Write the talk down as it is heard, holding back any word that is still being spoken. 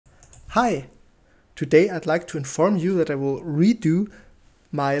Hi! Today I'd like to inform you that I will redo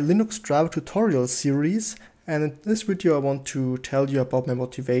my Linux driver tutorial series, and in this video I want to tell you about my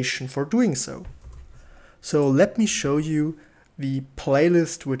motivation for doing so. So let me show you the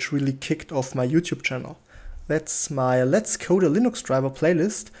playlist which really kicked off my YouTube channel. That's my Let's Code a Linux Driver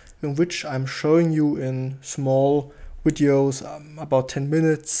playlist, in which I'm showing you in small videos, about 10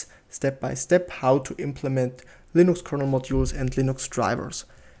 minutes, step by step, how to implement Linux kernel modules and Linux drivers.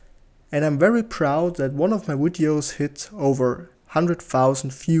 And I'm very proud that one of my videos hit over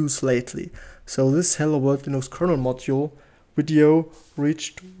 100,000 views lately. So this Hello World Linux kernel module video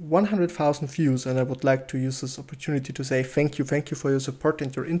reached 100,000 views, and I would like to use this opportunity to say thank you for your support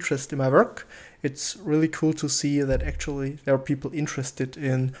and your interest in my work. It's really cool to see that actually there are people interested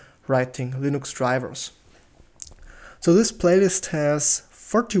in writing Linux drivers. So this playlist has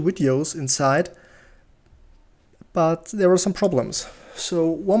 40 videos inside, but there are some problems. So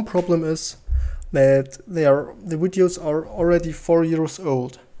one problem is that the videos are already 4 years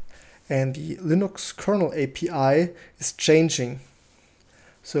old, and the Linux kernel API is changing.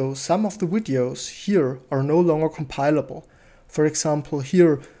 So some of the videos here are no longer compilable. For example,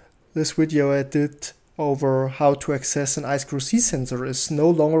 here, this video I did over how to access an I2C sensor is no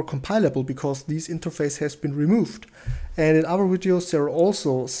longer compilable because this interface has been removed. And in other videos there are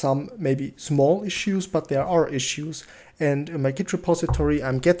also some maybe small issues, but there are issues. And in my Git repository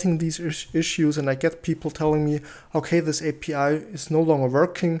I'm getting these issues, and I get people telling me, okay, this API is no longer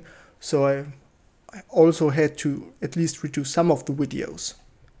working. So I also had to at least redo some of the videos.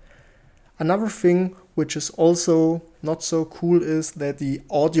 Another thing which is also not so cool is that the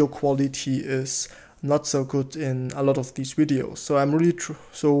audio quality is not so good in a lot of these videos. So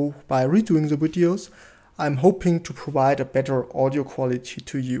so by redoing the videos, I'm hoping to provide a better audio quality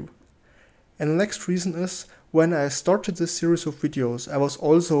to you. And the next reason is, when I started this series of videos, I was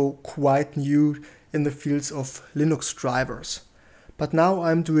also quite new in the fields of Linux drivers. But now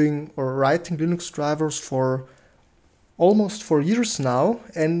I'm doing or writing Linux drivers for almost 4 years now,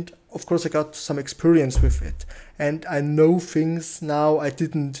 and of course I got some experience with it. And I know things now I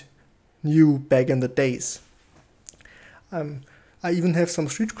didn't knew back in the days. I even have some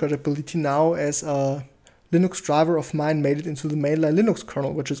street credibility now, as a Linux driver of mine made it into the mainline Linux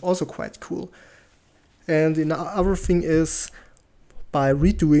kernel, which is also quite cool. And the other thing is, by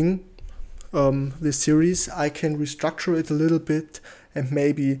redoing this series, I can restructure it a little bit and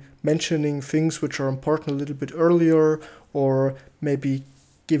maybe mentioning things which are important a little bit earlier, or maybe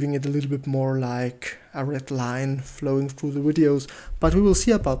giving it a little bit more like a red line flowing through the videos, but we will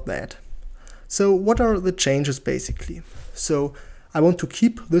see about that. So what are the changes basically? So I want to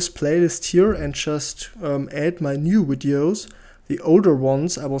keep this playlist here and just add my new videos. The older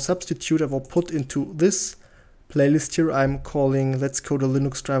ones I will substitute, I will put into this playlist here I'm calling Let's Code a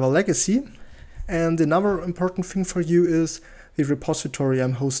Linux Driver Legacy. And another important thing for you is the repository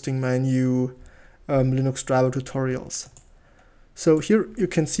I'm hosting my new Linux driver tutorials. So here you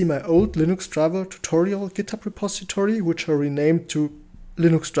can see my old Linux driver tutorial GitHub repository, which are renamed to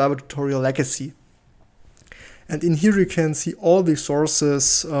Linux driver tutorial legacy. And in here you can see all the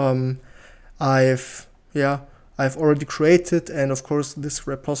sources I've already created, and of course this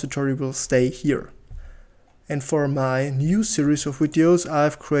repository will stay here. And for my new series of videos,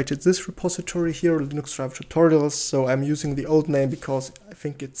 I've created this repository here, Linux driver tutorials. So I'm using the old name because I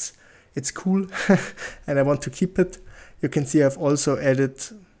think it's cool and I want to keep it. You can see I've also added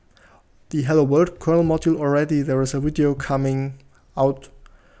the Hello World kernel module already. There is a video coming out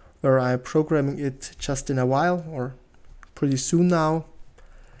where I'm programming it just in a while, or pretty soon now.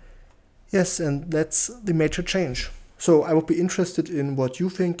 Yes, and that's the major change. So I would be interested in what you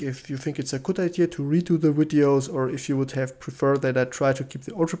think, if you think it's a good idea to redo the videos, or if you would have preferred that I try to keep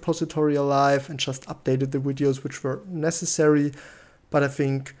the old repository alive and just updated the videos which were necessary. But I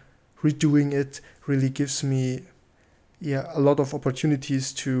think redoing it really gives me a lot of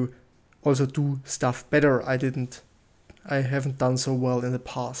opportunities to also do stuff better I haven't done so well in the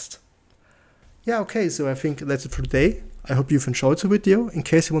past. Okay, so I think that's it for today. I hope you've enjoyed the video. In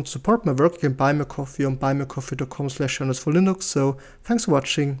case you want to support my work, you can buy me a coffee on buymeacoffee.com/journalistforlinux. So thanks for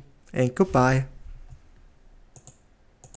watching and goodbye.